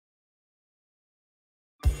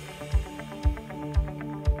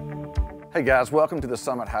Hey guys, welcome to the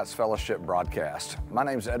Summit Heights Fellowship broadcast. My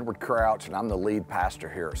name's Edward Crouch and I'm the lead pastor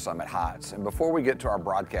here at Summit Heights. And before we get to our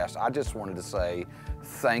broadcast, I just wanted to say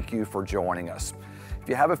thank you for joining us. If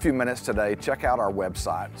you have a few minutes today, check out our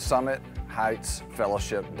website,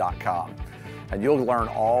 summitheightsfellowship.com, and you'll learn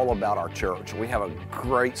all about our church. We have a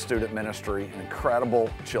great student ministry, an incredible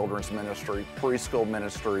children's ministry, preschool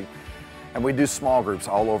ministry, and we do small groups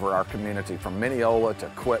all over our community, from Mineola to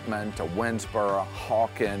Quitman to Winsboro,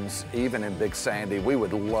 Hawkins, even in Big Sandy. We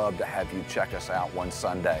would love to have you check us out one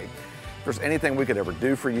Sunday. If there's anything we could ever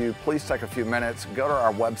do for you, please take a few minutes, go to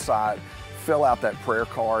our website, fill out that prayer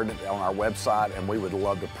card on our website, and we would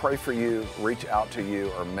love to pray for you, reach out to you,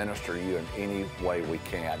 or minister to you in any way we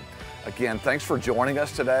can. Again, thanks for joining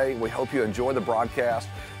us today. We hope you enjoy the broadcast.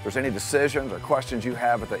 If there's any decisions or questions you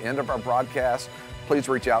have at the end of our broadcast, please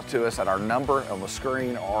reach out to us at our number on the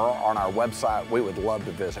screen or on our website. We would love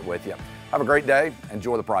to visit with you. Have a great day.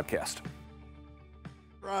 Enjoy the broadcast.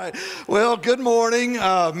 Right. Well, good morning.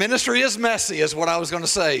 Ministry is messy is what I was going to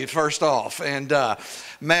say first off. And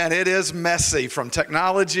man, it is messy, from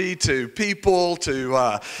technology to people to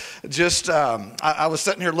I was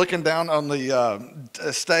sitting here looking down on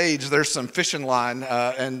the stage. There's some fishing line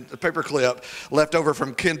and a paper clip left over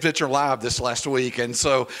from Ken Pitcher Live this last week. And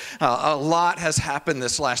so a lot has happened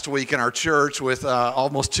this last week in our church with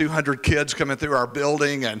almost 200 kids coming through our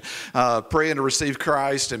building and praying to receive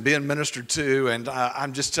Christ and being ministered to. And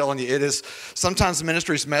I'm just telling you, it is sometimes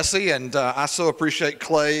ministry is messy, and I so appreciate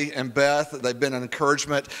Clay and Beth. They've been an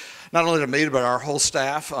encouragement, not only to me, but our whole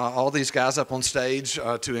staff, all these guys up on stage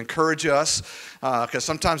to encourage us, because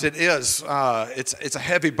sometimes it is, it's a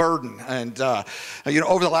heavy burden. And,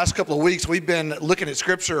 over the last couple of weeks, we've been looking at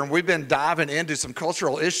Scripture, and we've been diving into some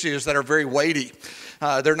cultural issues that are very weighty.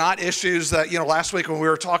 They're not issues that, last week when we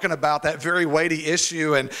were talking about that very weighty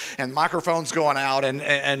issue and microphones going out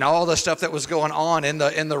and all the stuff that was going on in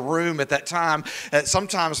the room at that time,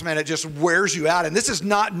 sometimes, man, it just wears you out. And this is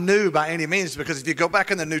not new by any means, because if you go back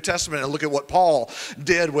in the New Testament and look at what Paul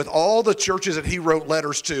did with all the churches that he wrote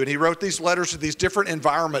letters to, and he wrote these letters to these different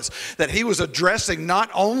environments that he was addressing not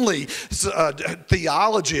only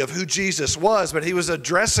theology of who Jesus was, but he was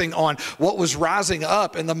addressing on what was rising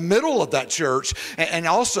up in the middle of that church, and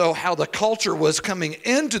also how the culture was coming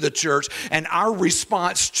into the church and our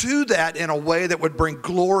response to that in a way that would bring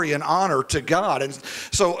glory and honor to God. And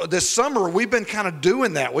so this summer, we've been kind of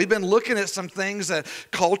doing that. We've been looking at some things that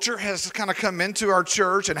culture has kind of come into our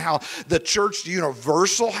church and how the church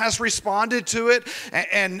universal has responded to it.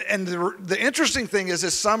 And the interesting thing is,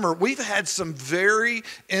 this summer, we've had some very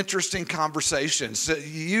interesting conversations.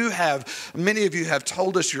 Many of you have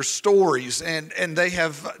told us your stories, and they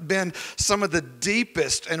have been some of the deepest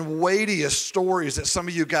and weightiest stories that some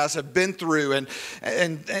of you guys have been through. And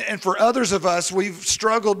for others of us, we've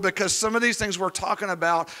struggled because some of these things we're talking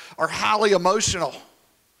about are highly emotional.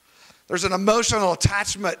 There's an emotional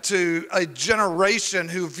attachment to a generation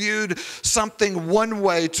who viewed something one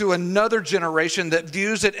way to another generation that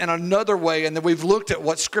views it in another way, and then we've looked at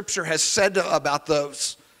what Scripture has said about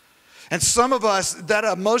those. And some of us, that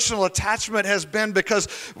emotional attachment has been because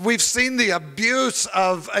we've seen the abuse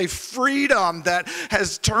of a freedom that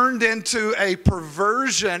has turned into a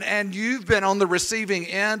perversion, and you've been on the receiving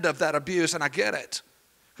end of that abuse, and I get it,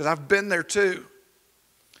 because I've been there too.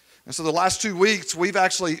 And so the last 2 weeks, we've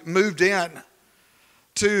actually moved in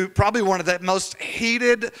to probably one of the most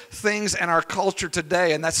heated things in our culture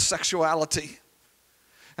today, and that's sexuality.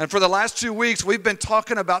 And for the last 2 weeks, we've been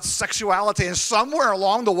talking about sexuality, and somewhere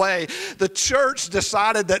along the way, the church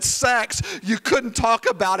decided that sex, you couldn't talk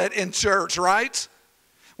about it in church, right?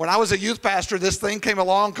 When I was a youth pastor, this thing came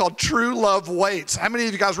along called True Love Waits. How many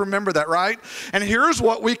of you guys remember that, right? And here's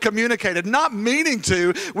what we communicated, not meaning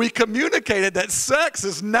to, we communicated that sex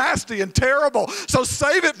is nasty and terrible, so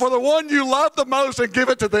save it for the one you love the most and give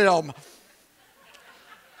it to them.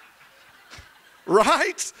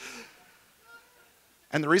 Right?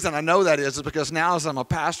 And the reason I know that is because now, as I'm a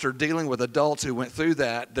pastor dealing with adults who went through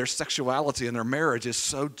that, their sexuality and their marriage is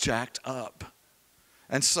so jacked up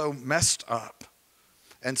and so messed up,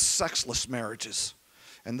 and sexless marriages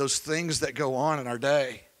and those things that go on in our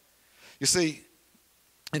day. You see,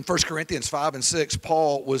 in 1 Corinthians 5 and 6,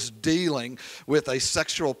 Paul was dealing with a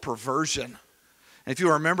sexual perversion. And if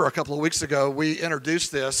you remember a couple of weeks ago, we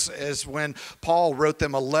introduced this as when Paul wrote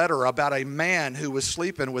them a letter about a man who was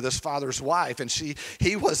sleeping with his father's wife, and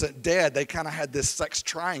he wasn't dead. They kind of had this sex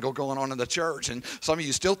triangle going on in the church. And some of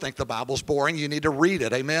you still think the Bible's boring. You need to read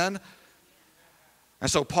it. Amen? And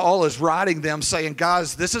so Paul is writing them saying,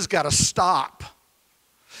 guys, this has got to stop.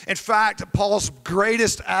 In fact, Paul's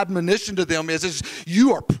greatest admonition to them is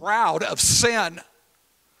you are proud of sin.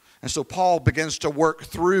 And so Paul begins to work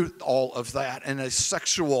through all of that in a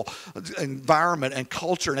sexual environment and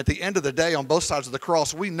culture. And at the end of the day, on both sides of the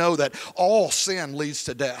cross, we know that all sin leads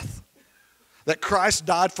to death. That Christ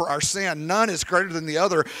died for our sin. None is greater than the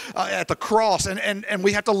other at the cross. And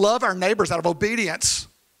we have to love our neighbors out of obedience,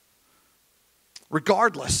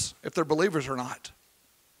 regardless if they're believers or not.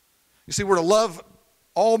 You see, we're to love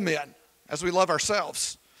all men as we love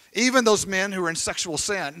ourselves. Even those men who are in sexual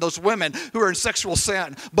sin, those women who are in sexual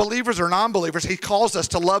sin, believers or non-believers, he calls us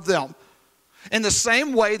to love them in the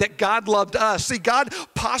same way that God loved us. See, God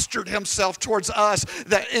postured himself towards us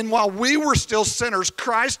while we were still sinners,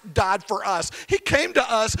 Christ died for us. He came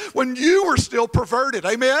to us when you were still perverted.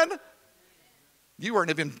 Amen? You weren't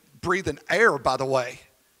even breathing air, by the way.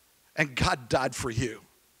 And God died for you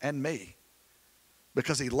and me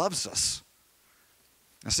because he loves us.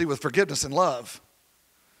 And see, with forgiveness and love,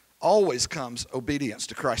 always comes obedience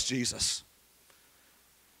to Christ Jesus.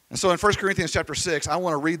 And so in 1 Corinthians chapter 6, I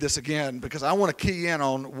want to read this again because I want to key in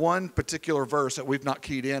on one particular verse that we've not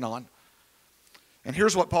keyed in on. And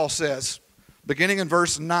here's what Paul says. Beginning in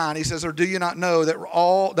verse 9, he says, "Or do you not know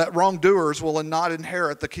that wrongdoers will not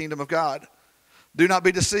inherit the kingdom of God? Do not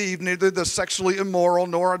be deceived, neither the sexually immoral,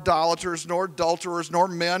 nor idolaters, nor adulterers, nor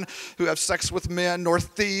men who have sex with men, nor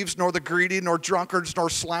thieves, nor the greedy, nor drunkards, nor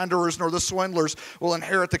slanderers, nor the swindlers will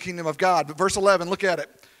inherit the kingdom of God." But verse 11, look at it.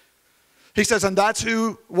 He says, "And that's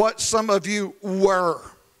what some of you were.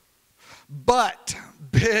 But,"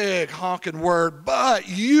 big honking word, "but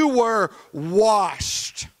you were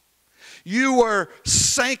washed. You were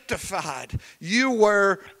sanctified. You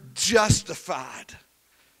were justified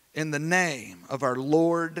in the name of our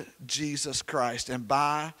Lord Jesus Christ and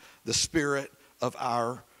by the Spirit of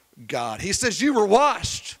our God." He says you were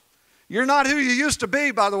washed. You're not who you used to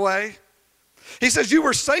be, by the way. He says you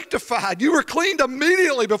were sanctified. You were cleaned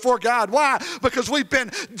immediately before God. Why? Because we've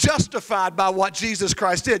been justified by what Jesus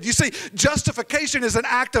Christ did. You see, justification is an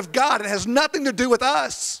act of God. It has nothing to do with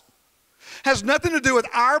us. Has nothing to do with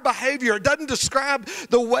our behavior. It doesn't describe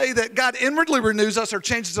the way that God inwardly renews us or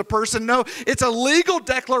changes a person. No, it's a legal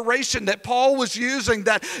declaration that Paul was using,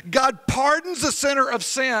 that God pardons the sinner of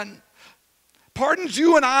sin, pardons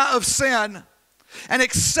you and I of sin, and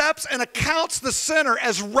accepts and accounts the sinner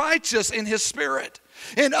as righteous in his spirit.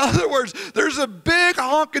 In other words, there's a big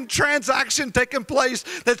honking transaction taking place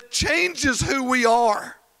that changes who we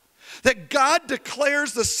are. That God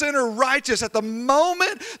declares the sinner righteous at the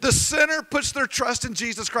moment the sinner puts their trust in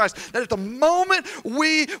Jesus Christ. That at the moment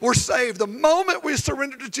we were saved, the moment we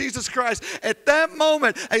surrendered to Jesus Christ, at that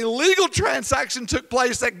moment a legal transaction took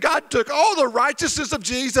place that God took all the righteousness of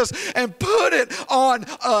Jesus and put it on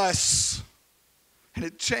us. And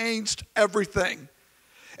it changed everything.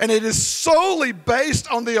 And it is solely based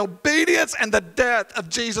on the obedience and the death of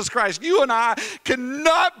Jesus Christ. You and I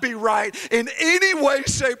cannot be right in any way,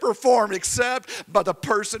 shape, or form except by the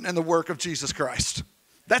person and the work of Jesus Christ.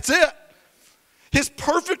 That's it. His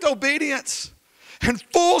perfect obedience and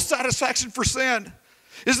full satisfaction for sin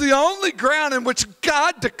is the only ground in which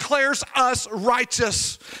God declares us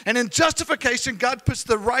righteous. And in justification, God puts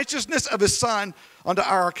the righteousness of his Son onto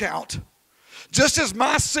our account. Just as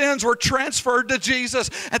my sins were transferred to Jesus,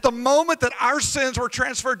 at the moment that our sins were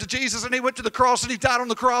transferred to Jesus and he went to the cross and he died on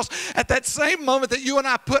the cross, at that same moment that you and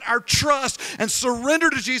I put our trust and surrender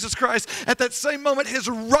to Jesus Christ, at that same moment his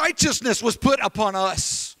righteousness was put upon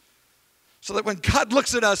us. So that when God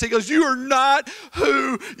looks at us, he goes, you are not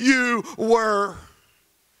who you were.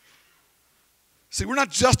 See, we're not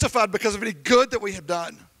justified because of any good that we have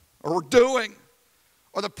done or we're doing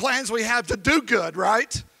or the plans we have to do good,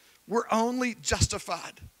 right? We're only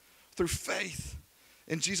justified through faith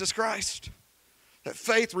in Jesus Christ. That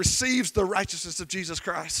faith receives the righteousness of Jesus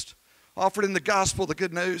Christ, offered in the gospel, the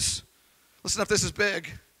good news. Listen up, this is big.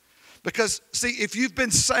 Because, see, if you've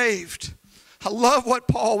been saved, I love what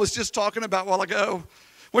Paul was just talking about a while ago.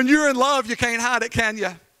 When you're in love, you can't hide it, can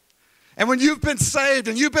you? And when you've been saved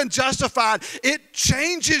and you've been justified, it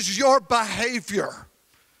changes your behavior.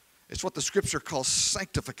 It's what the scripture calls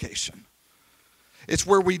sanctification. It's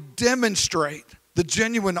where we demonstrate the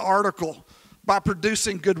genuine article by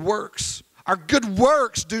producing good works. Our good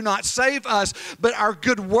works do not save us, but our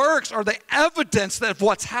good works are the evidence of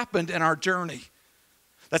what's happened in our journey,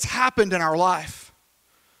 that's happened in our life.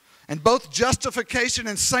 And both justification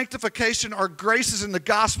and sanctification are graces in the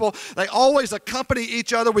gospel. They always accompany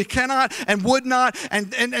each other. We cannot and would not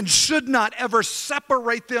and should not ever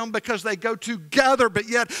separate them because they go together. But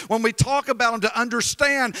yet, when we talk about them, to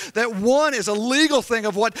understand that one is a legal thing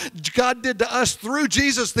of what God did to us through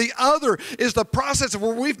Jesus. The other is the process of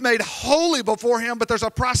where we've made holy before Him, but there's a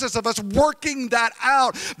process of us working that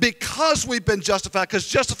out because we've been justified. Because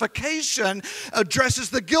justification addresses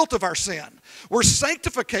the guilt of our sin, where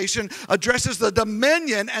sanctification addresses the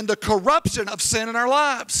dominion and the corruption of sin in our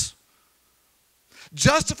lives.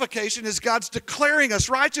 Justification is God's declaring us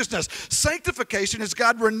righteousness. Sanctification is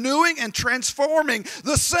God renewing and transforming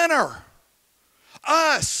the sinner.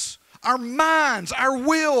 Us, our minds, our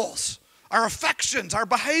wills, our affections, our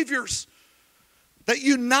behaviors. That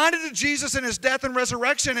united to Jesus in His death and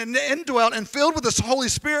resurrection and indwelt and filled with His Holy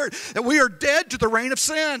Spirit, that we are dead to the reign of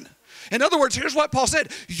sin. In other words, here's what Paul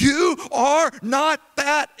said: you are not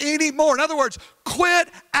that anymore. In other words, quit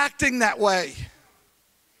acting that way.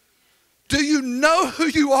 Do you know who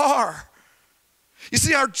you are? You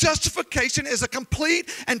see, our justification is a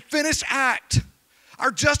complete and finished act.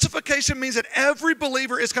 Our justification means that every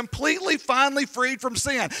believer is completely, finally freed from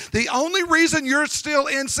sin. The only reason you're still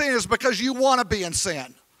in sin is because you want to be in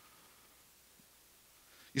sin.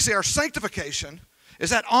 You see, our sanctification is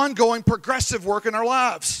that ongoing progressive work in our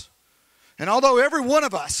lives. And although every one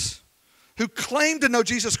of us who claim to know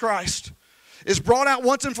Jesus Christ is brought out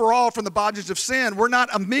once and for all from the bondage of sin, we're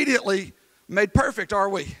not immediately made perfect, are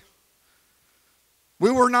we? We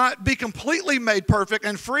will not be completely made perfect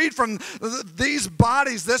and freed from these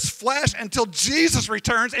bodies, this flesh, until Jesus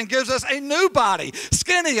returns and gives us a new body,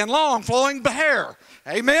 skinny and long, flowing hair.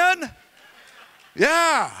 Amen?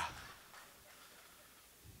 Yeah.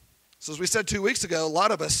 So as we said 2 weeks ago, a lot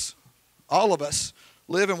of us, all of us,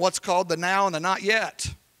 live in what's called the now and the not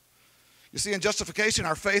yet. You see, in justification,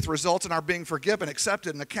 our faith results in our being forgiven,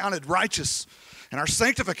 accepted, and accounted righteous. And our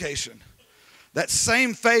sanctification, that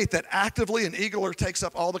same faith that actively and eagerly takes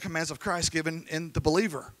up all the commands of Christ given in the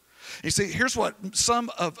believer. You see, here's what some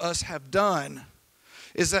of us have done,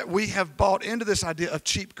 is that we have bought into this idea of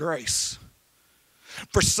cheap grace.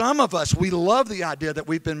 For some of us, we love the idea that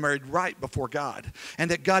we've been made right before God and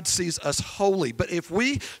that God sees us holy. But if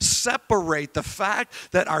we separate the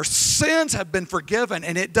fact that our sins have been forgiven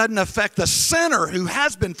and it doesn't affect the sinner who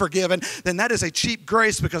has been forgiven, then that is a cheap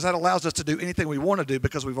grace, because that allows us to do anything we want to do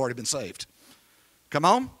because we've already been saved. Come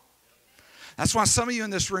on? That's why some of you in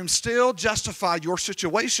this room still justify your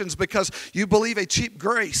situations, because you believe a cheap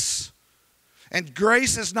grace. And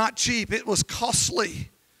grace is not cheap. It was costly.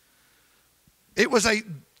 It was a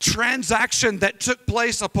transaction that took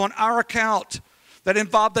place upon our account that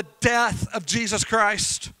involved the death of Jesus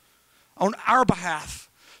Christ on our behalf,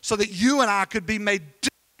 so that you and I could be made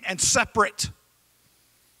different and separate.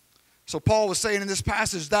 So Paul was saying in this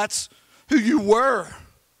passage, that's who you were.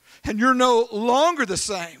 And you're no longer the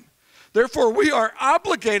same. Therefore, we are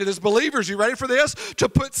obligated as believers, you ready for this? To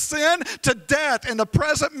put sin to death in the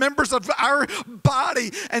present members of our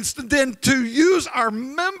body, and then to use our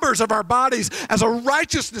members of our bodies as a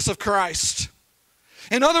righteousness of Christ.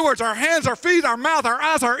 In other words, our hands, our feet, our mouth, our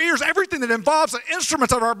eyes, our ears, everything that involves the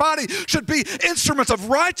instruments of our body should be instruments of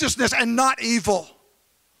righteousness and not evil.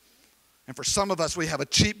 And for some of us, we have a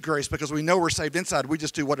cheap grace because we know we're saved inside. We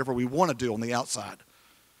just do whatever we want to do on the outside.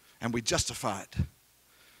 And we justify it.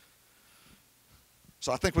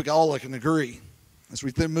 So I think we all can agree, as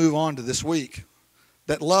we then move on to this week,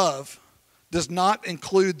 that love does not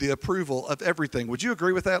include the approval of everything. Would you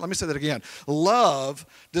agree with that? Let me say that again. Love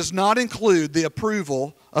does not include the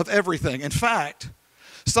approval of everything. In fact,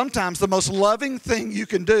 sometimes the most loving thing you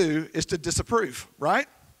can do is to disapprove, right?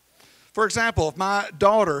 For example, if my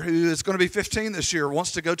daughter, who is going to be 15 this year,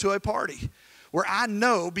 wants to go to a party where I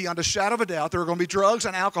know beyond a shadow of a doubt there are going to be drugs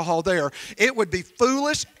and alcohol there, it would be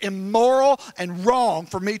foolish, immoral, and wrong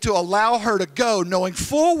for me to allow her to go knowing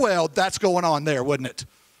full well that's going on there, wouldn't it?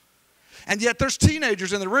 And yet there's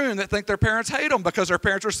teenagers in the room that think their parents hate them because their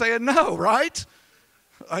parents are saying no, right?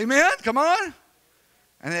 Amen? Come on.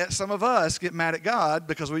 And yet some of us get mad at God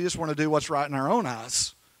because we just want to do what's right in our own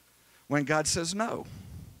eyes when God says no.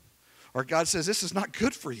 Or God says this is not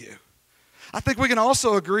good for you. I think we can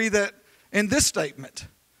also agree that in this statement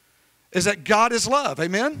is that God is love.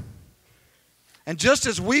 Amen? And just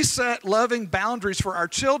as we set loving boundaries for our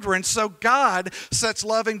children, so God sets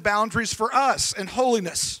loving boundaries for us in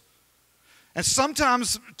holiness. And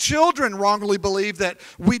sometimes children wrongly believe that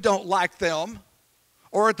we don't like them,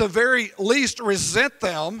 or at the very least resent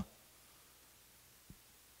them.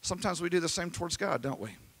 Sometimes we do the same towards God, don't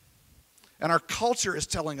we? And our culture is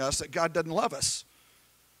telling us that God doesn't love us.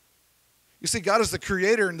 You see, God is the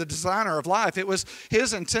creator and the designer of life. It was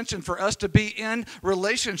his intention for us to be in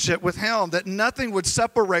relationship with him, that nothing would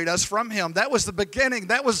separate us from him. That was the beginning.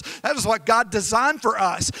 That is what God designed for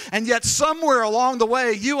us. And yet somewhere along the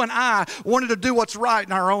way, you and I wanted to do what's right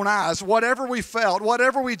in our own eyes, whatever we felt,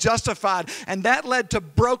 whatever we justified. And that led to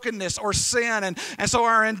brokenness or sin. And so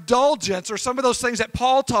our indulgence, or some of those things that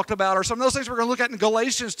Paul talked about, or some of those things we're going to look at in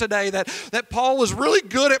Galatians today, that Paul was really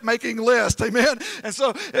good at making lists. Amen? And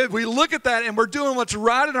so if we look at that, and we're doing what's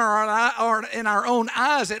right in our own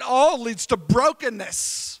eyes, it all leads to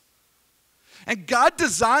brokenness. And God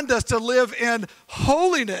designed us to live in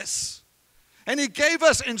holiness. And he gave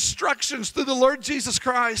us instructions through the Lord Jesus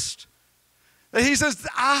Christ. That he says,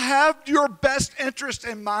 I have your best interest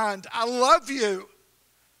in mind. I love you.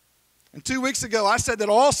 And 2 weeks ago, I said that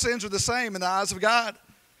all sins are the same in the eyes of God.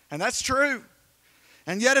 And that's true.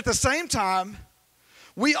 And yet at the same time,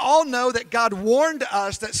 we all know that God warned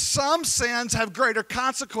us that some sins have greater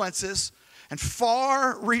consequences and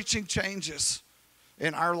far-reaching changes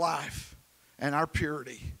in our life and our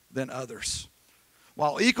purity than others.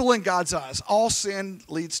 While equal in God's eyes, all sin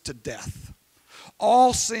leads to death.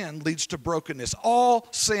 All sin leads to brokenness. All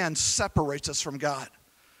sin separates us from God.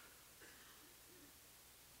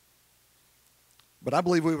 But I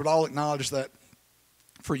believe we would all acknowledge that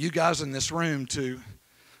for you guys in this room to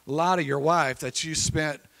lie to your wife that you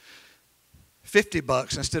spent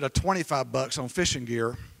 $50 instead of $25 on fishing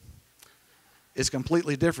gear is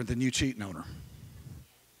completely different than you cheating on her.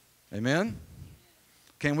 Amen?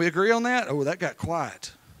 Can we agree on that? Oh, that got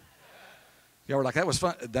quiet. Y'all were like, that was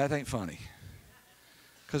fun. That ain't funny.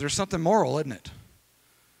 Because there's something moral, isn't it?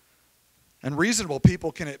 And reasonable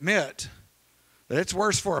people can admit that it's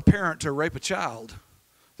worse for a parent to rape a child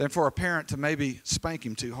than for a parent to maybe spank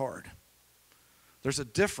him too hard. There's a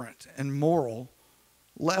different and moral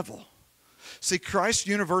level. See, Christ's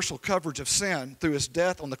universal coverage of sin through his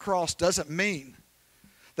death on the cross doesn't mean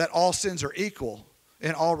that all sins are equal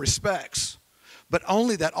in all respects, but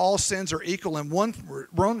only that all sins are equal in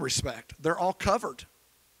one respect. They're all covered.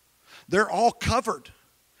 They're all covered.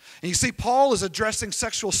 And you see, Paul is addressing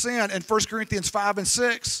sexual sin in 1 Corinthians 5 and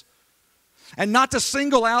 6. And not to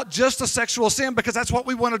single out just the sexual sin, because that's what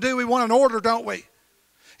we want to do. We want an order, don't we?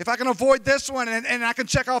 If I can avoid this one and I can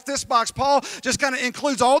check off this box, Paul just kind of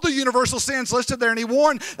includes all the universal sins listed there. And he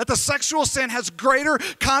warned that the sexual sin has greater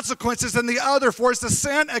consequences than the other, for it's a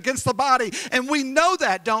sin against the body. And we know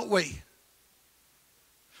that, don't we?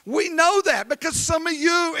 We know that because some of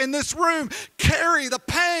you in this room carry the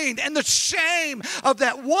pain and the shame of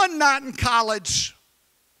that one night in college,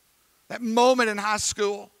 that moment in high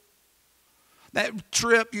school, that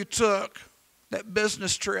trip you took, that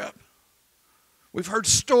business trip. We've heard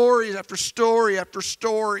stories after story after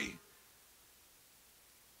story.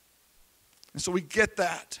 And so we get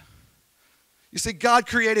that. You see, God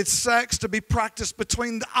created sex to be practiced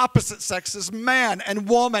between the opposite sexes, man and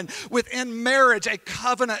woman, within marriage, a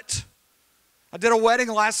covenant. I did a wedding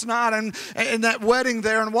last night, and in that wedding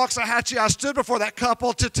there in Waxahachie, I stood before that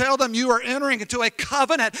couple to tell them you are entering into a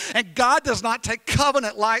covenant, and God does not take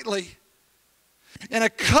covenant lightly. And a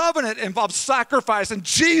covenant involves sacrifice, and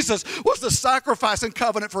Jesus was the sacrifice and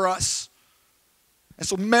covenant for us. And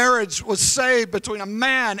so marriage was saved between a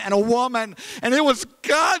man and a woman, and it was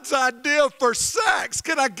God's idea for sex.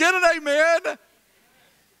 Can I get an amen?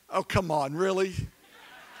 Oh, come on, really?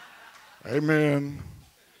 Amen.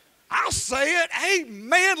 I'll say it.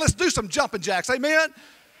 Amen. Let's do some jumping jacks. Amen.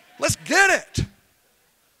 Let's get it.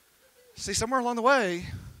 See, somewhere along the way,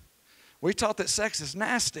 we taught that sex is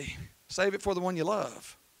nasty. Save it for the one you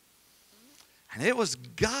love. And it was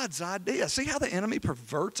God's idea. See how the enemy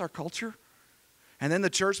perverts our culture? And then the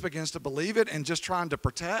church begins to believe it and just trying to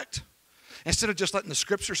protect instead of just letting the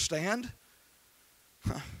scripture stand.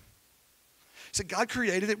 See, God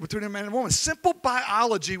created it between a man and a woman. Simple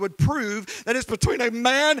biology would prove that it's between a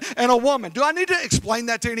man and a woman. Do I need to explain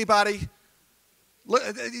that to anybody?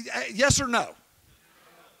 Yes or no?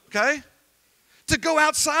 Okay? To go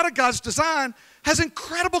outside of God's design has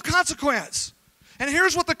incredible consequence. And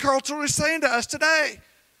here's what the culture is saying to us today,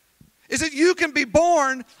 is that you can be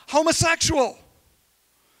born homosexual.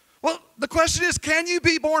 Well, the question is, can you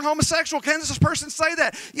be born homosexual? Can this person say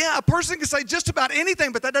that? Yeah, a person can say just about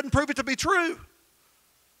anything, but that doesn't prove it to be true.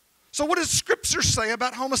 So what does Scripture say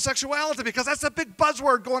about homosexuality? Because that's a big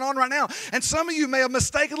buzzword going on right now. And some of you may have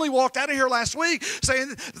mistakenly walked out of here last week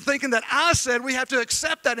thinking that I said we have to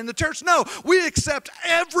accept that in the church. No, we accept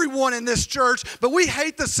everyone in this church, but we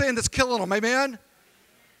hate the sin that's killing them. Amen?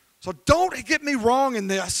 So don't get me wrong in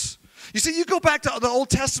this. You see, you go back to the Old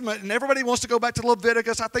Testament, and everybody wants to go back to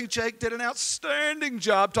Leviticus. I think Jake did an outstanding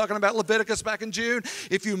job talking about Leviticus back in June.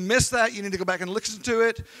 If you missed that, you need to go back and listen to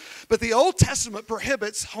it. But the Old Testament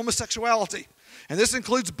prohibits homosexuality, and this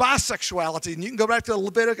includes bisexuality. And you can go back to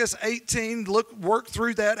Leviticus 18, work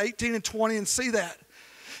through that, 18 and 20, and see that.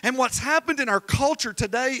 And what's happened in our culture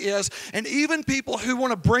today is, and even people who want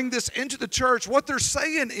to bring this into the church, what they're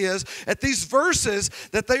saying is, at these verses,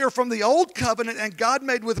 that they are from the old covenant and God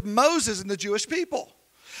made with Moses and the Jewish people.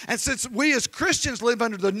 And since we as Christians live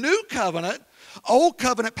under the new covenant, old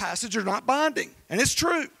covenant passages are not binding. And it's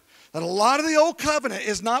true that a lot of the old covenant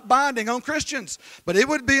is not binding on Christians. But it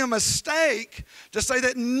would be a mistake to say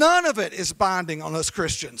that none of it is binding on us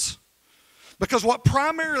Christians. Because what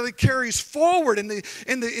primarily carries forward in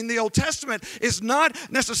the Old Testament is not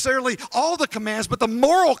necessarily all the commands, but the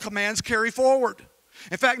moral commands carry forward.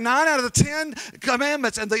 In fact, 9 out of the 10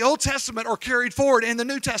 commandments in the Old Testament are carried forward in the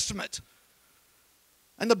New Testament.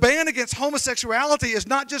 And the ban against homosexuality is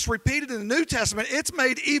not just repeated in the New Testament, it's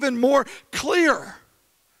made even more clear.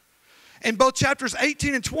 In both chapters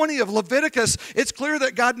 18 and 20 of Leviticus, it's clear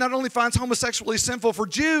that God not only finds homosexuality sinful for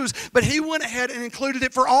Jews, but he went ahead and included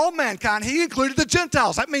it for all mankind. He included the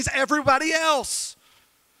Gentiles. That means everybody else.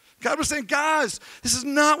 God was saying, guys, this is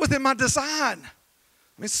not within my design.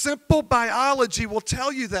 I mean, simple biology will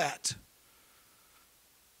tell you that.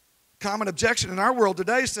 Common objection in our world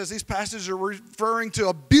today says these passages are referring to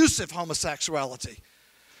abusive homosexuality.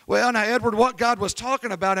 Well, now, Edward, what God was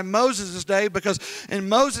talking about in Moses' day, because in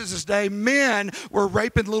Moses' day, men were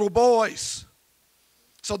raping little boys.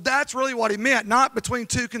 So that's really what he meant, not between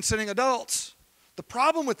two consenting adults. The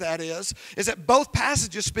problem with that is that both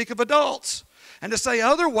passages speak of adults. And to say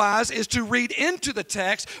otherwise is to read into the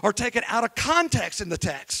text or take it out of context in the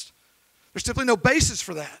text. There's simply no basis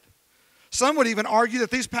for that. Some would even argue that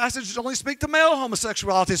these passages only speak to male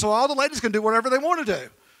homosexuality, so all the ladies can do whatever they want to do.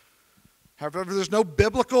 However, there's no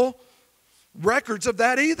biblical records of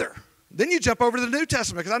that either. Then you jump over to the New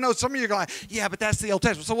Testament, because I know some of you are going, yeah, but that's the Old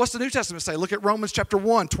Testament. So what's the New Testament say? Look at Romans chapter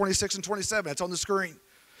 1, 26 and 27. It's on the screen.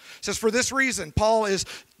 It says, for this reason, Paul is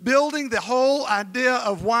building the whole idea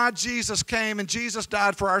of why Jesus came and Jesus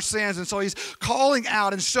died for our sins. And so he's calling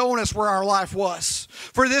out and showing us where our life was.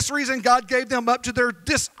 For this reason, God gave them up to their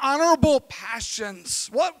dishonorable passions.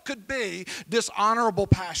 What could be dishonorable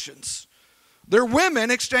passions? Their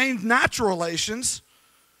women exchanged natural relations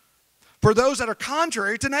for those that are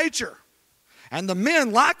contrary to nature. And the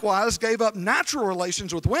men likewise gave up natural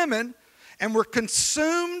relations with women and were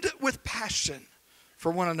consumed with passion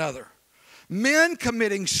for one another. Men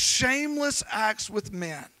committing shameless acts with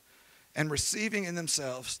men and receiving in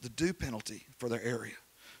themselves the due penalty for their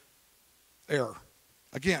error.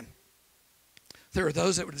 Again, there are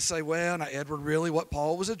those that would say, well, now, Edward, really what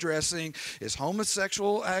Paul was addressing is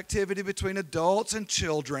homosexual activity between adults and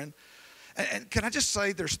children. And can I just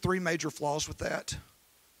say there's 3 major flaws with that?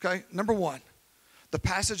 Okay, number 1, the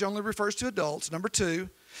passage only refers to adults. Number 2,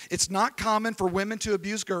 it's not common for women to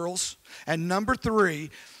abuse girls. And number 3,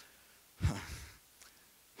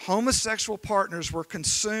 homosexual partners were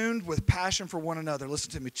consumed with passion for one another.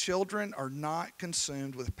 Listen to me, children are not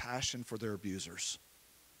consumed with passion for their abusers.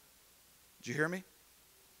 Did you hear me?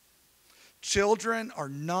 Children are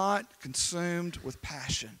not consumed with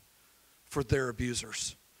passion for their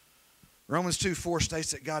abusers. Romans 2:4 states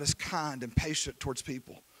that God is kind and patient towards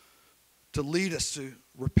people to lead us to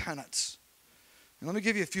repentance. And let me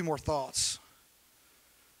give you a few more thoughts.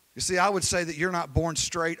 You see, I would say that you're not born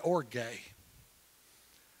straight or gay,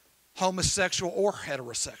 homosexual or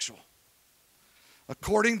heterosexual.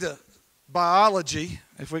 According to biology,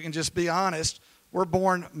 if we can just be honest, we're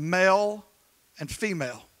born male and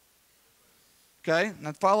female. Okay?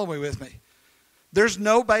 Now follow me with me. There's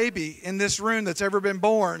no baby in this room that's ever been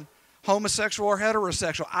born homosexual or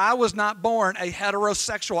heterosexual. I was not born a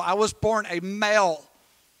heterosexual. I was born a male.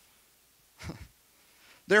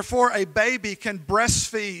 Therefore, a baby can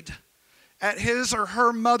breastfeed at his or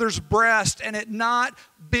her mother's breast and it not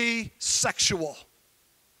be sexual.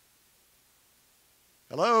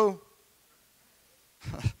 Hello?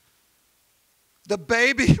 The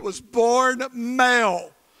baby was born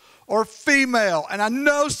male or female. And I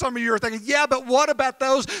know some of you are thinking, yeah, but what about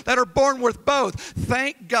those that are born with both?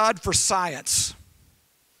 Thank God for science.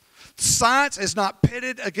 Science is not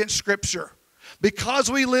pitted against Scripture. Because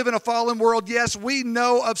we live in a fallen world, yes, we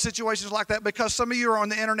know of situations like that because some of you are on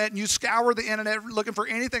the internet and you scour the internet looking for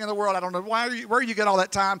anything in the world. I don't know where you get all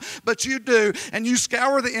that time, but you do, and you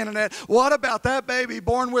scour the internet. What about that baby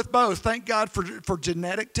born with both? Thank God for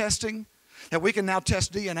genetic testing, that we can now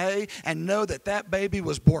test DNA and know that that baby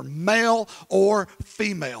was born male or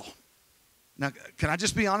female. Now, can I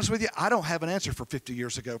just be honest with you? I don't have an answer for 50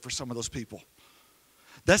 years ago for some of those people.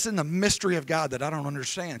 That's in the mystery of God that I don't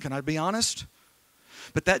understand. Can I be honest?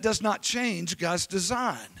 But that does not change God's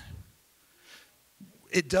design.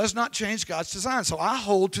 It does not change God's design. So I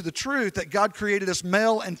hold to the truth that God created us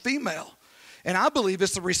male and female. And I believe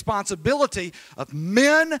it's the responsibility of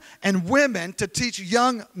men and women to teach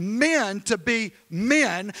young men to be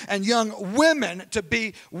men and young women to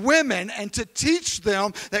be women, and to teach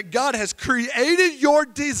them that God has created your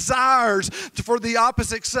desires for the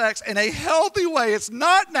opposite sex in a healthy way. It's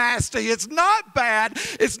not nasty. It's not bad.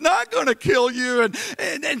 It's not going to kill you.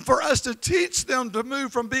 And for us to teach them to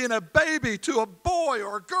move from being a baby to a boy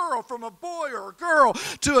or a girl, from a boy or a girl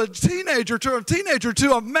to a teenager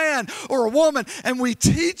to a man or a woman. And we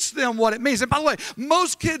teach them what it means. And by the way,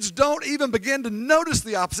 most kids don't even begin to notice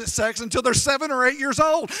the opposite sex until they're 7 or 8 years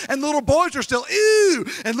old. And little boys are still, ew,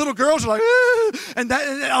 and little girls are like, ew, and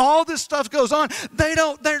all this stuff goes on.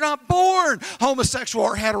 They're not born homosexual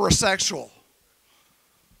or heterosexual.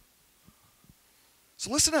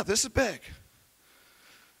 So listen up, this is big.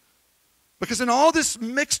 Because in all this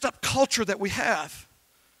mixed up culture that we have,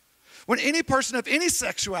 when any person of any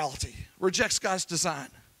sexuality rejects God's design,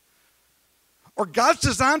 or God's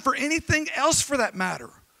design for anything else for that matter,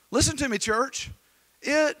 listen to me, church,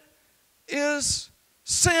 it is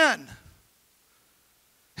sin.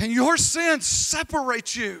 And your sin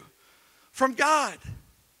separates you from God.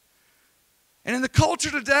 And in the culture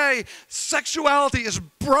today, sexuality is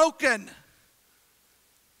broken.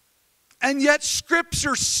 And yet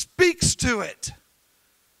Scripture speaks to it.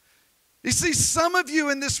 You see, some of you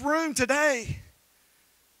in this room today,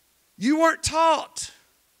 you weren't taught.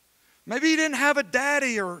 Maybe you didn't have a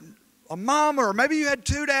daddy or a mom, or maybe you had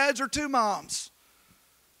 2 dads or 2 moms.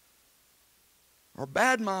 Or a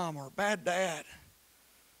bad mom or a bad dad.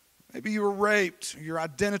 Maybe you were raped, or your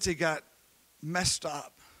identity got messed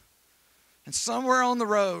up. And somewhere on the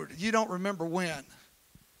road, you don't remember when.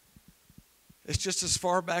 It's just as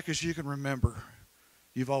far back as you can remember,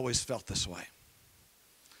 you've always felt this way.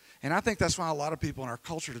 And I think that's why a lot of people in our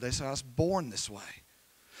culture today say, I was born this way.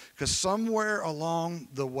 Because somewhere along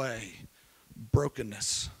the way,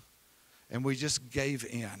 brokenness, and we just gave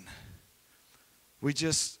in. We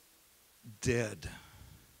just did.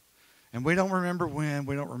 And we don't remember when,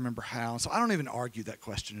 we don't remember how. So I don't even argue that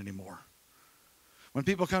question anymore. When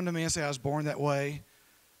people come to me and say I was born that way,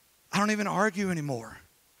 I don't even argue anymore.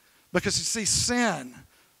 Because you see, sin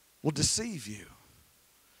will deceive you.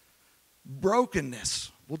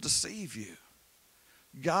 Brokenness will deceive you.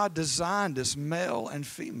 God designed us male and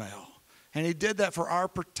female, and He did that for our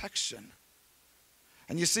protection.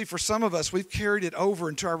 And you see, for some of us, we've carried it over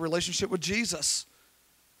into our relationship with Jesus.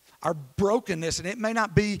 Our brokenness, and it may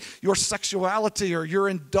not be your sexuality or your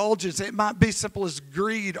indulgence. It might be simple as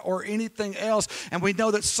greed or anything else. And we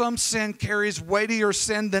know that some sin carries weightier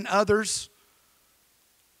sin than others.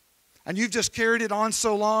 And you've just carried it on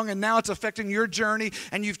so long, and now it's affecting your journey,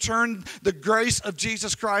 and you've turned the grace of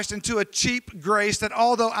Jesus Christ into a cheap grace that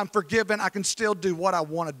although I'm forgiven, I can still do what I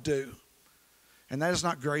want to do. And that is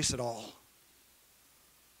not grace at all.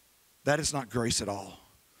 That is not grace at all.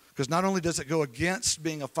 Because not only does it go against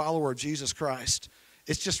being a follower of Jesus Christ,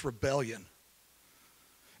 it's just rebellion.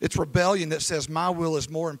 It's rebellion that says my will is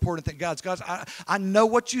more important than God's. God, I know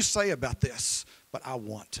what you say about this, but I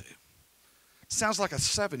want to. Sounds like a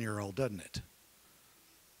 7-year-old, doesn't it?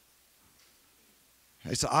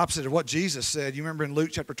 It's the opposite of what Jesus said. You remember in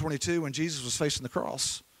Luke chapter 22 when Jesus was facing the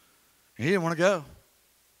cross. He didn't want to go.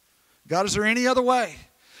 God, is there any other way?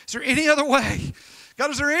 Is there any other way? God,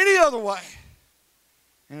 is there any other way?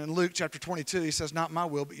 And in Luke chapter 22, he says, not my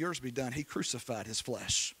will, but yours be done. He crucified his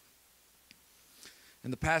flesh.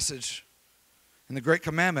 In the passage, in the great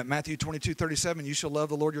commandment, Matthew 22:37, you shall love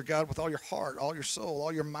the Lord your God with all your heart, all your soul,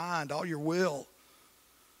 all your mind, all your will.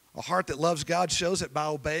 A heart that loves God shows it by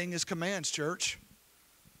obeying His commands, church.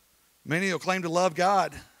 Many will claim to love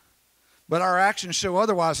God, but our actions show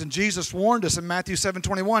otherwise. And Jesus warned us in Matthew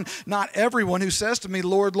 7:21, not everyone who says to me,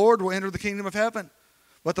 Lord, Lord, will enter the kingdom of heaven,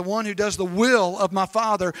 but the one who does the will of my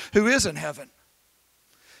Father who is in heaven.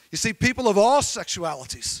 You see, people of all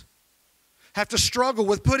sexualities have to struggle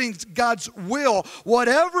with putting God's will,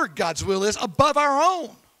 whatever God's will is, above our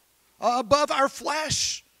own, above our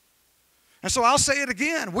flesh. And so I'll say it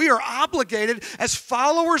again. We are obligated as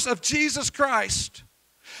followers of Jesus Christ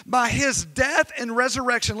by his death and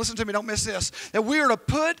resurrection, listen to me, don't miss this, that we are to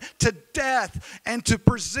put to death and to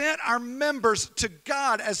present our members to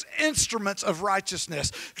God as instruments of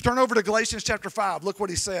righteousness. Turn over to Galatians chapter 5. Look what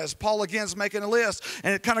he says. Paul again is making a list,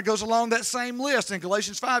 and it kind of goes along that same list. In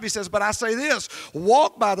Galatians 5, he says, but I say this,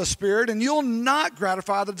 walk by the Spirit, and you'll not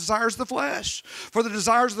gratify the desires of the flesh. For the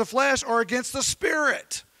desires of the flesh are against the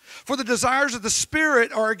Spirit. For the desires of the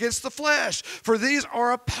Spirit are against the flesh. For these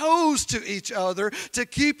are opposed to each other to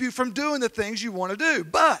keep you from doing the things you want to do.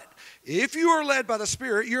 But if you are led by the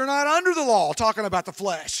Spirit, you're not under the law, talking about the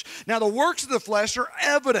flesh. Now, the works of the flesh are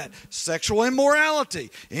evident. Sexual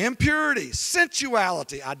immorality, impurity,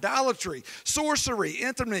 sensuality, idolatry, sorcery,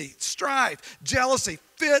 enmity, strife, jealousy,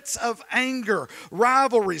 fits of anger,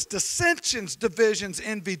 rivalries, dissensions, divisions,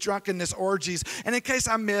 envy, drunkenness, orgies, and in case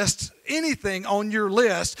I missed anything on your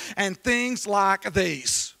list, and things like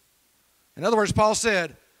these. In other words, Paul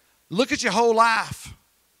said, look at your whole life.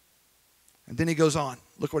 And then he goes on.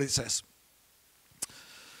 Look what he says.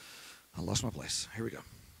 I lost my place. Here we go.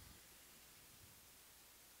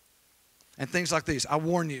 And things like these. I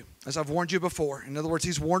warn you, as I've warned you before. In other words,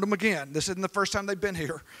 he's warned them again. This isn't the first time they've been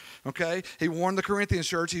here, okay? He warned the Corinthian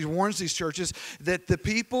church. He warns these churches that the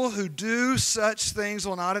people who do such things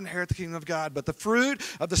will not inherit the kingdom of God. But the fruit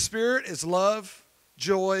of the Spirit is love,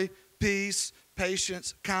 joy, peace,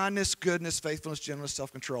 patience, kindness, goodness, faithfulness, gentleness,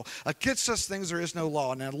 self-control. Against such things there is no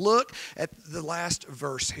law. Now look at the last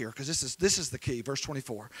verse here, because this is the key, verse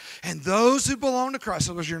 24. And those who belong to Christ,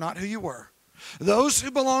 in other words, you're not who you were. Those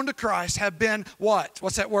who belong to Christ have been what?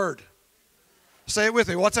 What's that word? Say it with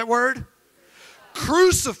me. What's that word?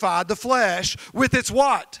 Crucified the flesh with its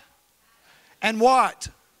what? And what?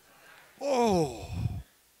 Oh.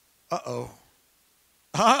 Uh-oh.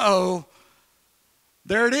 Uh-oh.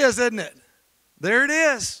 There it is, isn't it? There it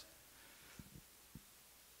is.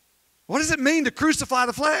 What does it mean to crucify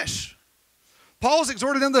the flesh? Paul's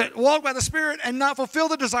exhorted them to walk by the Spirit and not fulfill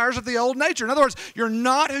the desires of the old nature. In other words, you're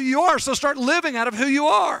not who you are, so start living out of who you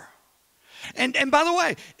are. And by the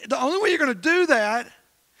way, the only way you're going to do that,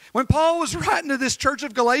 when Paul was writing to this church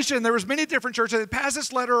of Galatia, and there was many different churches that passed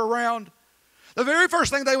this letter around, the very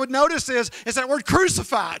first thing they would notice is that word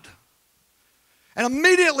crucified. And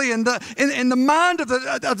immediately in the mind of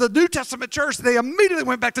the New Testament church, they immediately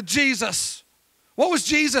went back to Jesus. What was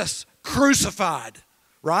Jesus? Crucified,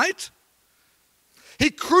 right? He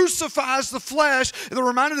crucifies the flesh. They're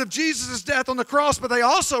reminded of Jesus' death on the cross, but they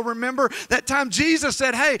also remember that time Jesus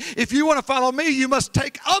said, hey, if you want to follow me, you must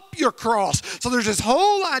take up your cross. So there's this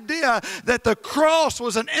whole idea that the cross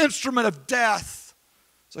was an instrument of death.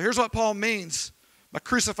 So here's what Paul means by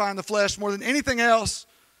crucifying the flesh more than anything else.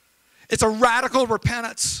 It's a radical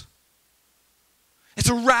repentance. It's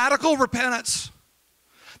a radical repentance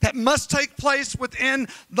that must take place within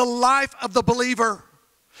the life of the believer.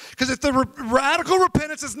 Because if the radical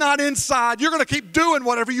repentance is not inside, you're going to keep doing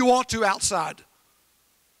whatever you want to outside.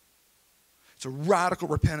 It's a radical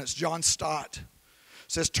repentance. John Stott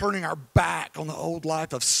says, turning our back on the old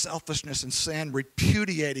life of selfishness and sin,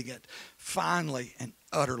 repudiating it finally and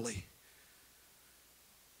utterly.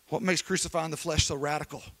 What makes crucifying the flesh so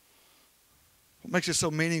radical? What makes it so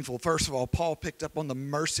meaningful? First of all, Paul picked up on the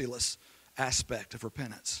merciless aspect of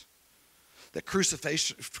repentance. That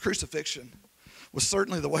crucifixion was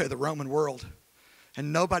certainly the way of the Roman world.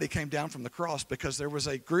 And nobody came down from the cross because there was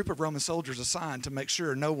a group of Roman soldiers assigned to make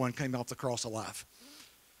sure no one came off the cross alive.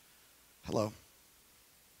 Hello?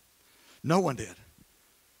 No one did.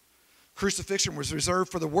 Crucifixion was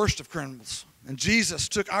reserved for the worst of criminals. And Jesus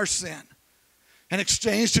took our sin and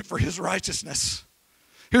exchanged it for his righteousness.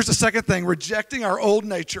 Here's the second thing, rejecting our old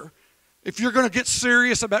nature. If you're going to get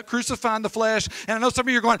serious about crucifying the flesh, and I know some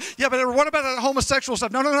of you are going, yeah, but what about that homosexual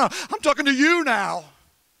stuff? No. I'm talking to you now.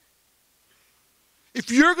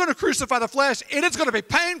 If you're going to crucify the flesh, it is going to be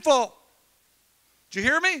painful. Do you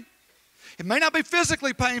hear me? It may not be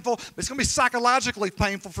physically painful, but it's going to be psychologically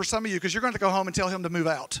painful for some of you because you're going to go home and tell him to move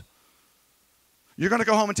out. You're going to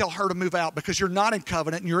go home and tell her to move out because you're not in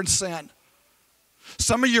covenant and you're in sin.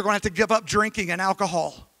 Some of you are going to have to give up drinking and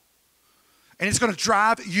alcohol. And it's going to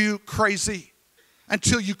drive you crazy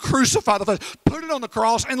until you crucify the flesh. Put it on the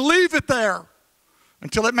cross and leave it there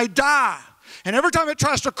until it may die. And every time it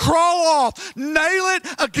tries to crawl off, nail it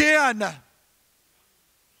again.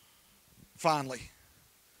 Finally,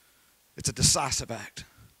 it's a decisive act.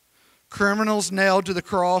 Criminals nailed to the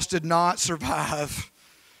cross did not survive,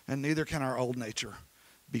 and neither can our old nature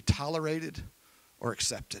be tolerated or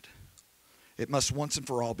accepted. It must once and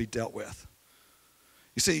for all be dealt with.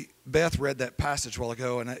 You see, Beth read that passage a while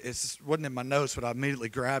ago, and it wasn't in my notes, but I immediately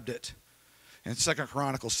grabbed it. in 2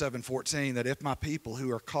 Chronicles 7:14 that if my people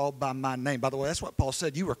who are called by my name, by the way, that's what Paul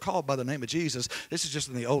said, you were called by the name of Jesus. This is just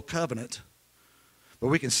in the old covenant. But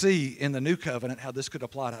we can see in the new covenant how this could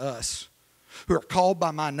apply to us. Who are called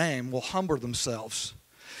by my name will humble themselves.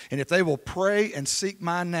 And if they will pray and seek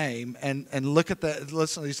my name, and look at that,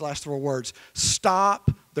 listen to these last 4 words,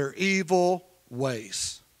 stop their evil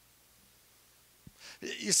ways.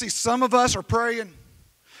 You see, some of us are praying.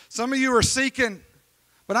 Some of you are seeking.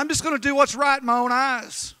 But I'm just going to do what's right in my own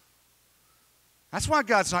eyes. That's why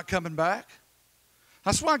God's not coming back.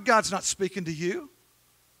 That's why God's not speaking to you.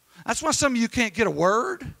 That's why some of you can't get a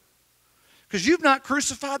word. Because you've not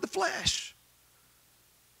crucified the flesh.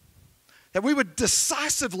 That we would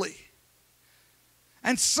decisively,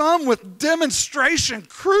 and some with demonstration,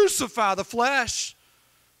 crucify the flesh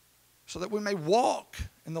so that we may walk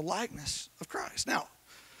in the likeness of Christ. Now,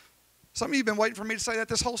 some of you have been waiting for me to say that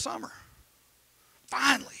this whole summer.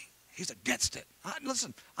 Finally, he's against it.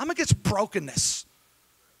 Listen, I'm against brokenness.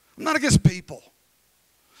 I'm not against people.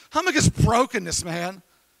 I'm against brokenness, man.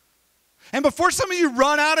 And before some of you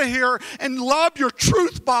run out of here and lob your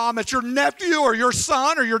truth bomb at your nephew or your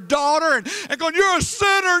son or your daughter and going, you're a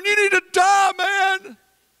sinner and you need to die, man.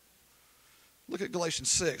 Look at Galatians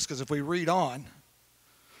 6, because if we read on,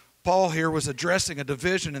 Paul here was addressing a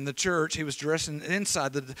division in the church. He was addressing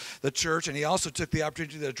inside the church, and he also took the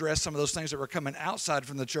opportunity to address some of those things that were coming outside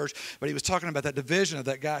from the church. But he was talking about that division of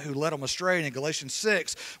that guy who led them astray. And in Galatians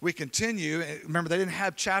 6, we continue. Remember, they didn't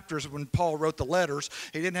have chapters when Paul wrote the letters.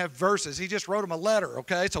 He didn't have verses. He just wrote them a letter,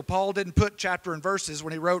 okay? So Paul didn't put chapter and verses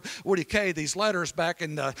when he wrote Woody K, these letters back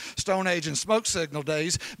in the Stone Age and smoke signal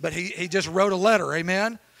days. But he just wrote a letter,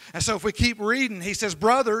 amen? And so if we keep reading, he says,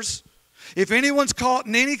 brothers, if anyone's caught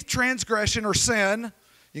in any transgression or sin,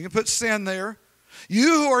 you can put sin there, you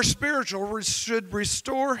who are spiritual should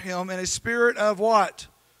restore him in a spirit of what?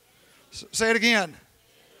 Say it again.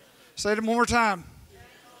 Say it one more time.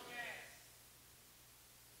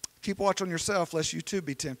 Keep watch on yourself, lest you too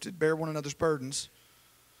be tempted. Bear one another's burdens,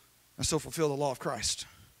 and so fulfill the law of Christ.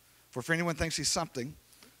 For if anyone thinks he's something,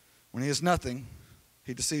 when he is nothing,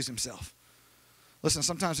 he deceives himself. Listen,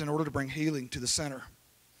 sometimes in order to bring healing to the sinner,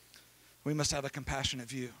 we must have a compassionate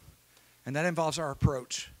view. And that involves our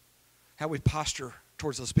approach, how we posture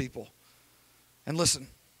towards those people. And listen,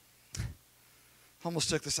 I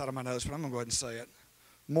almost took this out of my notes, but I'm going to go ahead and say it.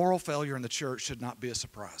 Moral failure in the church should not be a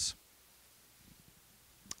surprise,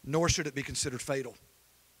 nor should it be considered fatal.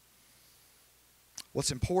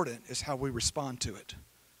 What's important is how we respond to it.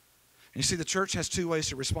 And you see, the church has 2 ways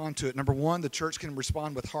to respond to it. Number 1, the church can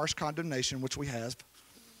respond with harsh condemnation, which we have.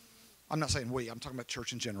 I'm not saying we, I'm talking about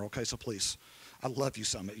church in general, okay? So please, I love you,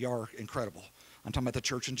 Summit. You are incredible. I'm talking about the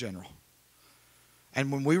church in general.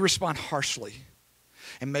 And when we respond harshly,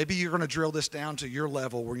 and maybe you're going to drill this down to your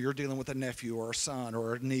level where you're dealing with a nephew or a son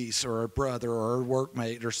or a niece or a brother or a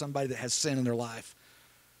workmate or somebody that has sin in their life,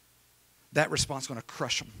 that response is going to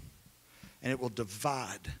crush them. And it will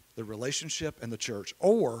divide the relationship and the church.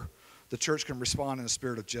 Or the church can respond in a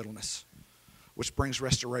spirit of gentleness, which brings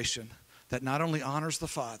restoration that not only honors the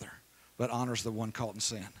Father, but honors the one caught in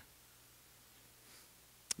sin.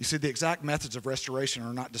 You see, the exact methods of restoration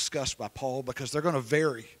are not discussed by Paul because they're going to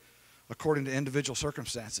vary according to individual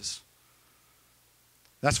circumstances.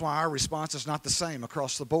 That's why our response is not the same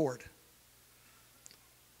across the board.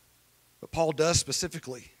 But Paul does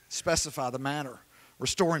specifically specify the manner,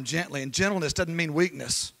 restore him gently. And gentleness doesn't mean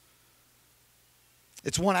weakness.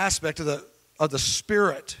 It's one aspect of the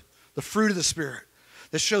Spirit, the fruit of the Spirit,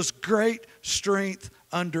 that shows great strength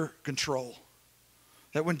under control.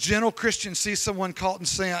 That when gentle Christians see someone caught in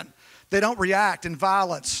sin, they don't react in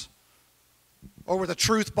violence or with a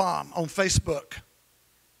truth bomb on Facebook.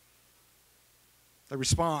 They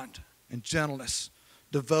respond in gentleness,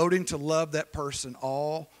 devoting to love that person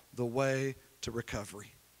all the way to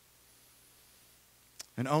recovery.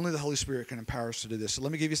 And only the Holy Spirit can empower us to do this. So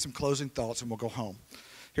let me give you some closing thoughts and we'll go home.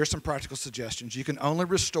 Here's some practical suggestions. You can only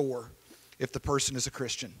restore if the person is a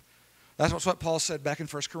Christian. That's what Paul said back in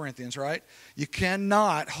 1 Corinthians, right? You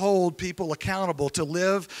cannot hold people accountable to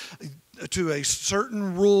live to a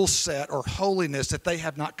certain rule set or holiness that they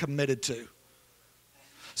have not committed to.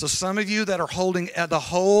 So some of you that are holding the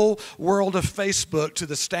whole world of Facebook to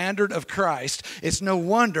the standard of Christ, it's no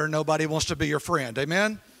wonder nobody wants to be your friend.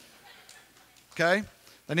 Amen? Okay?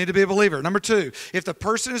 They need to be a believer. Number 2, if the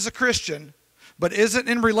person is a Christian but isn't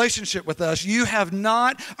in relationship with us, you have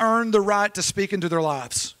not earned the right to speak into their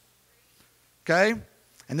lives. Okay?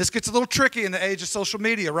 And this gets a little tricky in the age of social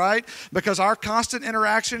media, right? Because our constant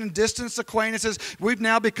interaction and distance acquaintances, we've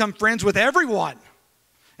now become friends with everyone.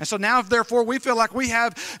 And so now, therefore, we feel like we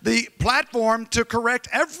have the platform to correct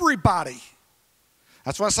everybody.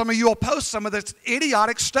 That's why some of you will post some of this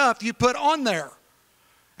idiotic stuff you put on there.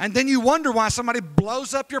 And then you wonder why somebody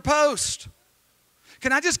blows up your post.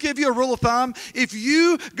 Can I just give you a rule of thumb? If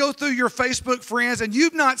you go through your Facebook friends and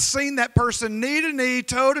you've not seen that person knee to knee,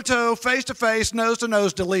 toe to toe, face to face, nose to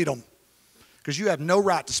nose, delete them. Because you have no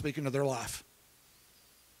right to speak into their life.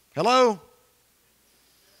 Hello?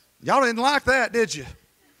 Y'all didn't like that, did you?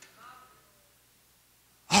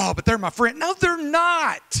 Oh, but they're my friend. No, they're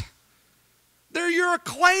not. They're your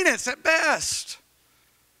acquaintance at best.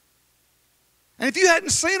 And if you hadn't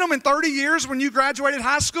seen them in 30 years when you graduated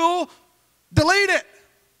high school, delete it.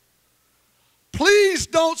 Please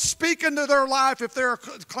don't speak into their life if they're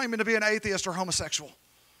claiming to be an atheist or homosexual.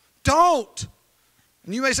 Don't.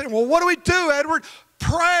 And you may say, well, what do we do, Edward?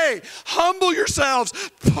 Pray, humble yourselves,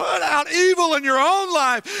 put out evil in your own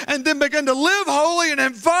life, and then begin to live holy and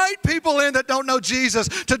invite people in that don't know Jesus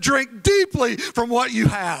to drink deeply from what you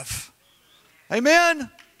have. Amen?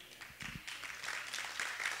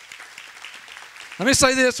 Let me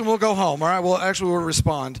say this and we'll go home, all right? Well, actually, we'll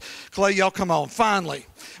respond. Clay, y'all come on. Finally,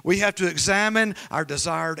 we have to examine our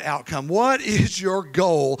desired outcome. What is your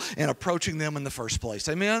goal in approaching them in the first place?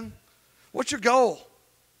 Amen? What's your goal?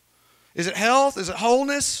 Is it health? Is it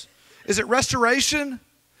wholeness? Is it restoration?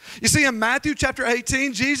 You see, in Matthew chapter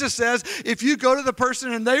 18, Jesus says, if you go to the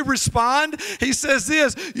person and they respond, he says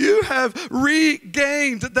this, you have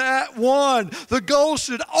regained that one. The goal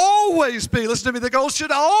should always be, listen to me, the goal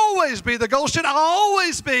should always be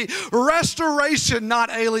restoration, not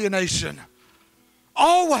alienation.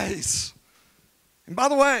 Always. And by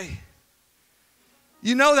the way,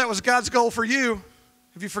 you know that was God's goal for you.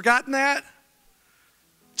 Have you forgotten that?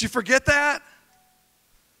 Did you forget that?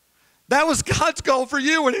 That was God's goal for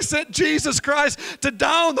you when he sent Jesus Christ to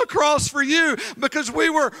die on the cross for you because we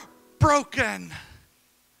were broken.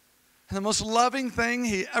 And the most loving thing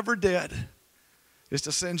he ever did is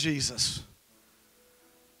to send Jesus.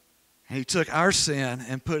 And he took our sin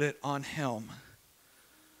and put it on him.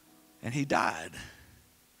 And he died.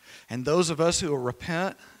 And those of us who will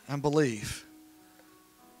repent and believe,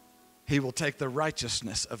 he will take the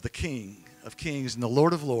righteousness of the King of Kings and the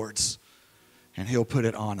Lord of Lords, and he'll put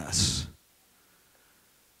it on us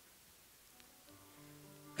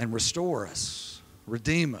and restore us,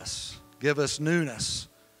 redeem us, give us newness.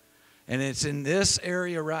 And it's in this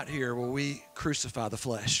area right here where we crucify the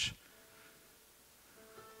flesh.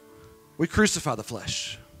 We crucify the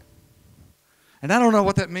flesh. And I don't know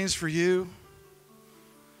what that means for you,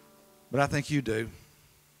 but I think you do.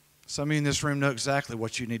 Some of you in this room know exactly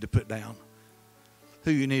what you need to put down,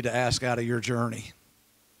 who you need to ask out of your journey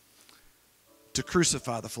to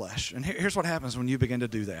crucify the flesh. And here's what happens when you begin to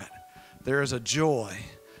do that. There is a joy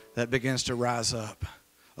that begins to rise up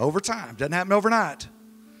over time. Doesn't happen overnight.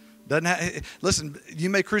 Listen, you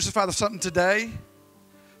may crucify something today,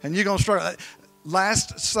 and you're going to struggle.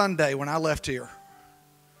 Last Sunday when I left here,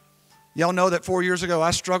 y'all know that 4 years ago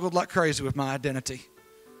I struggled like crazy with my identity.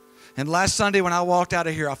 And last Sunday when I walked out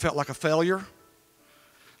of here, I felt like a failure.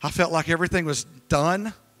 I felt like everything was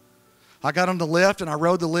done. I got on the lift and I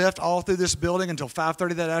rode the lift all through this building until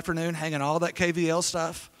 5:30 that afternoon, hanging all that KVL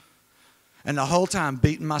stuff. And the whole time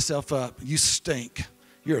beating myself up. You stink.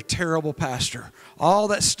 You're a terrible pastor. All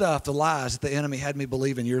that stuff, the lies that the enemy had me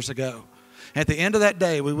believing years ago. And at the end of that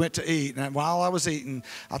day, we went to eat. And while I was eating,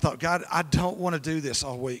 I thought, God, I don't want to do this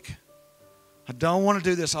all week. I don't want to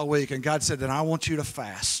do this all week. And God said, then I want you to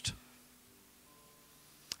fast.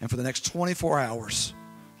 And for the next 24 hours,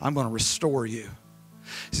 I'm going to restore you.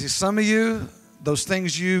 See, some of you, those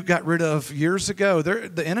things you got rid of years ago,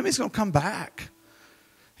 the enemy's going to come back.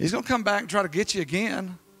 He's going to come back and try to get you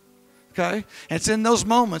again. Okay? And it's in those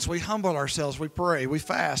moments we humble ourselves, we pray, we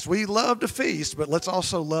fast. We love to feast, but let's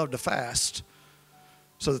also love to fast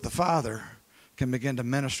so that the Father can begin to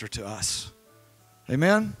minister to us.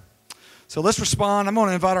 Amen? So let's respond. I'm going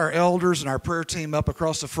to invite our elders and our prayer team up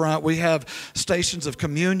across the front. We have stations of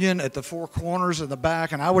communion at the four corners in the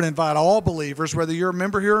back, and I would invite all believers, whether you're a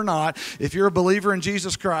member here or not, if you're a believer in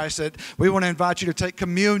Jesus Christ, that we want to invite you to take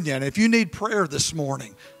communion. If you need prayer this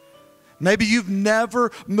morning, maybe you've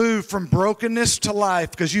never moved from brokenness to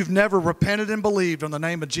life because you've never repented and believed on the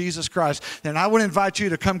name of Jesus Christ, then I would invite you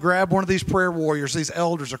to come grab one of these prayer warriors, these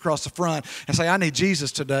elders across the front, and say, I need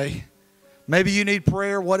Jesus today. Maybe you need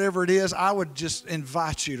prayer, whatever it is, I would just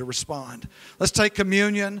invite you to respond. Let's take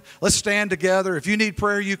communion. Let's stand together. If you need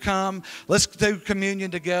prayer, you come. Let's do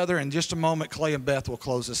communion together. In just a moment, Clay and Beth will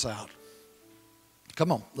close this out.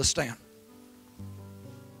 Come on, let's stand.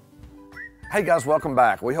 Hey guys, welcome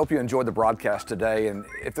back. We hope you enjoyed the broadcast today. And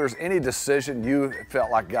if there's any decision you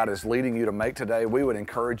felt like God is leading you to make today, we would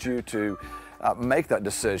encourage you to make that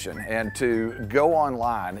decision and to go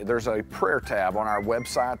online. There's a prayer tab on our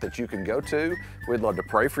website that you can go to. We'd love to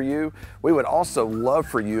pray for you. We would also love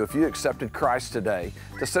for you, if you accepted Christ today,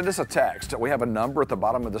 to send us a text. We have a number at the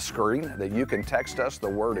bottom of the screen that you can text us the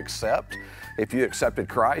word accept if you accepted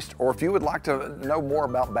Christ, or if you would like to know more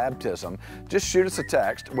about baptism, just shoot us a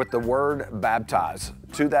text with the word baptize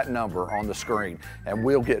to that number on the screen and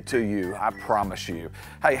we'll get to you, I promise you.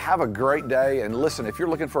 Hey, have a great day, and listen, if you're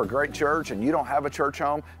looking for a great church and you don't have a church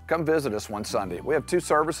home, come visit us one Sunday. We have 2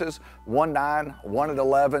 services, 1 9, 1 at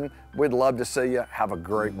 11. We'd love to see you. Have a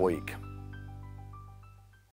great week.